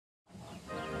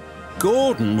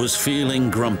Gordon was feeling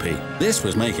grumpy. This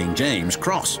was making James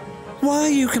cross. Why are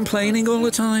you complaining all the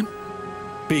time?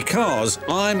 Because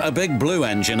I'm a big blue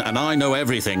engine and I know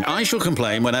everything. I shall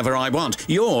complain whenever I want.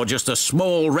 You're just a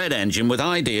small red engine with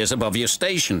ideas above your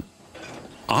station.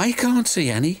 I can't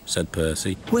see any, said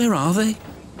Percy. Where are they?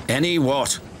 Any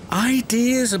what?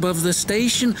 Ideas above the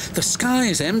station. The sky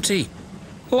is empty.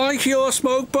 Like your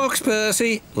smoke box,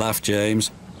 Percy, laughed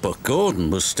James. But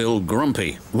Gordon was still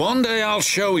grumpy. One day I'll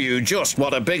show you just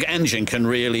what a big engine can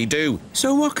really do.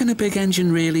 So what can a big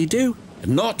engine really do?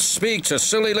 Not speak to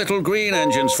silly little green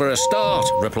engines for a start,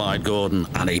 replied Gordon,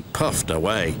 and he puffed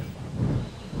away.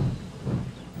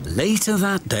 Later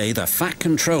that day, the Fat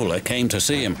Controller came to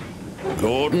see him.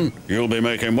 Gordon, you'll be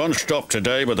making one stop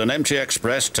today with an empty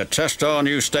express to test our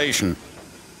new station.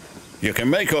 You can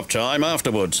make up time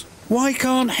afterwards. Why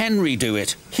can't Henry do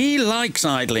it? He likes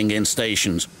idling in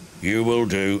stations. You will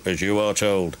do as you are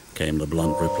told, came the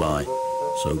blunt reply.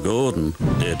 So Gordon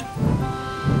did.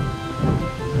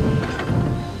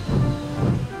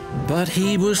 But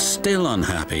he was still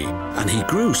unhappy, and he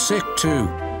grew sick too.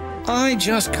 I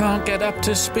just can't get up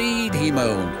to speed, he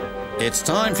moaned. It's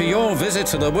time for your visit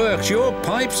to the works. Your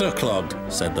pipes are clogged,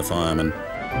 said the fireman.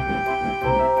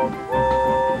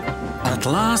 At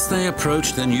last they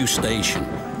approached the new station.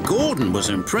 Gordon was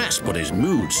impressed, but his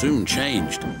mood soon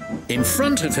changed. In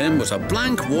front of him was a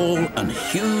blank wall and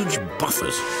huge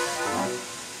buffers.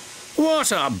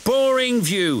 What a boring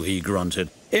view, he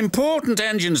grunted. Important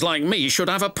engines like me should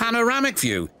have a panoramic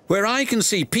view, where I can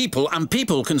see people and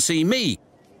people can see me.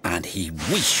 And he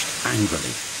wheezed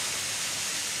angrily.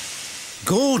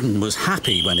 Gordon was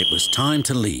happy when it was time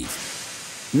to leave.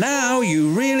 Now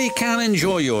you really can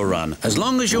enjoy your run, as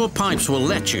long as your pipes will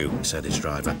let you, said his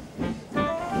driver.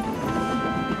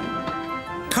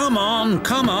 Come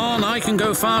on, I can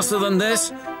go faster than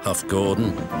this, huffed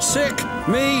Gordon. Sick?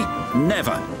 Me?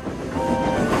 Never.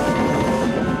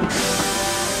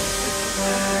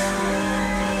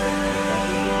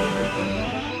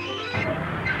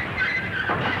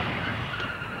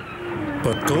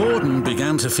 But Gordon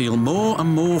began to feel more and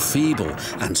more feeble,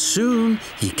 and soon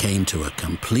he came to a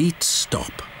complete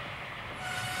stop.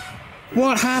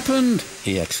 What happened?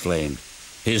 He exclaimed.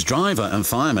 His driver and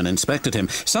fireman inspected him.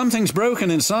 Something's broken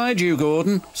inside you,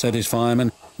 Gordon, said his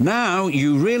fireman. Now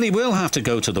you really will have to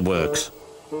go to the works.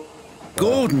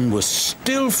 Gordon was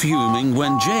still fuming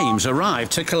when James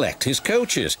arrived to collect his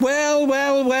coaches.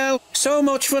 Well, so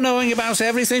much for knowing about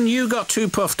everything. You got too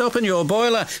puffed up in your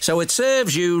boiler, so it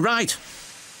serves you right.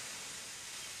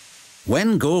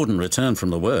 When Gordon returned from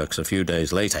the works a few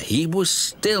days later, he was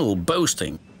still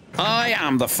boasting. I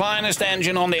am the finest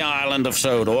engine on the island of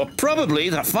Sodor, probably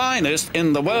the finest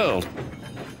in the world.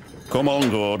 Come on,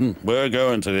 Gordon, we're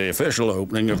going to the official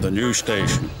opening of the new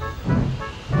station.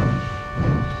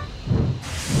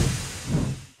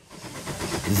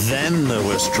 Then there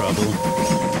was trouble.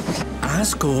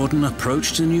 As Gordon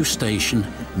approached the new station,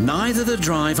 neither the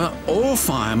driver or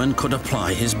fireman could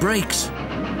apply his brakes.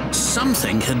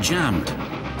 Something had jammed.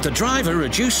 The driver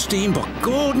reduced steam, but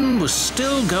Gordon was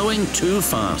still going too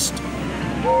fast.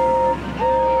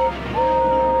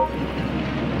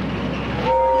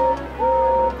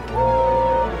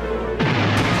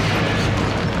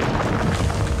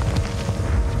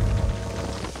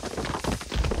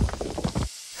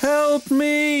 Help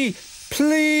me,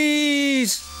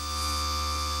 please!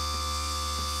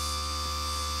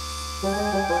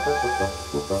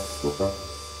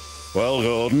 Well,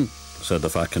 Gordon, said the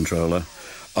Fat Controller,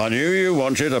 I knew you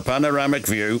wanted a panoramic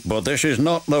view, but this is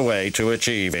not the way to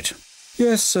achieve it.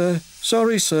 Yes, sir.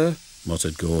 Sorry, sir,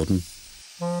 muttered Gordon.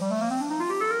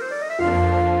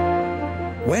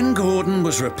 When Gordon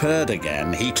was repaired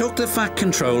again, he took the Fat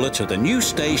Controller to the new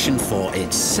station for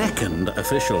its second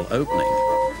official opening.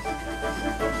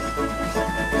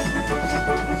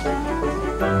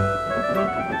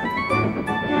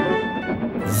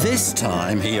 This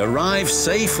time he arrived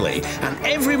safely, and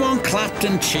everyone clapped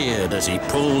and cheered as he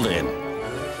pulled in.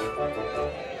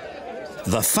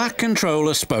 The Fat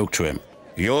Controller spoke to him.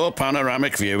 Your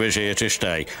panoramic view is here to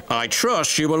stay. I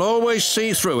trust you will always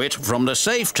see through it from the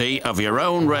safety of your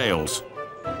own rails.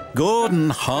 Gordon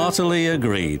heartily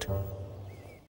agreed.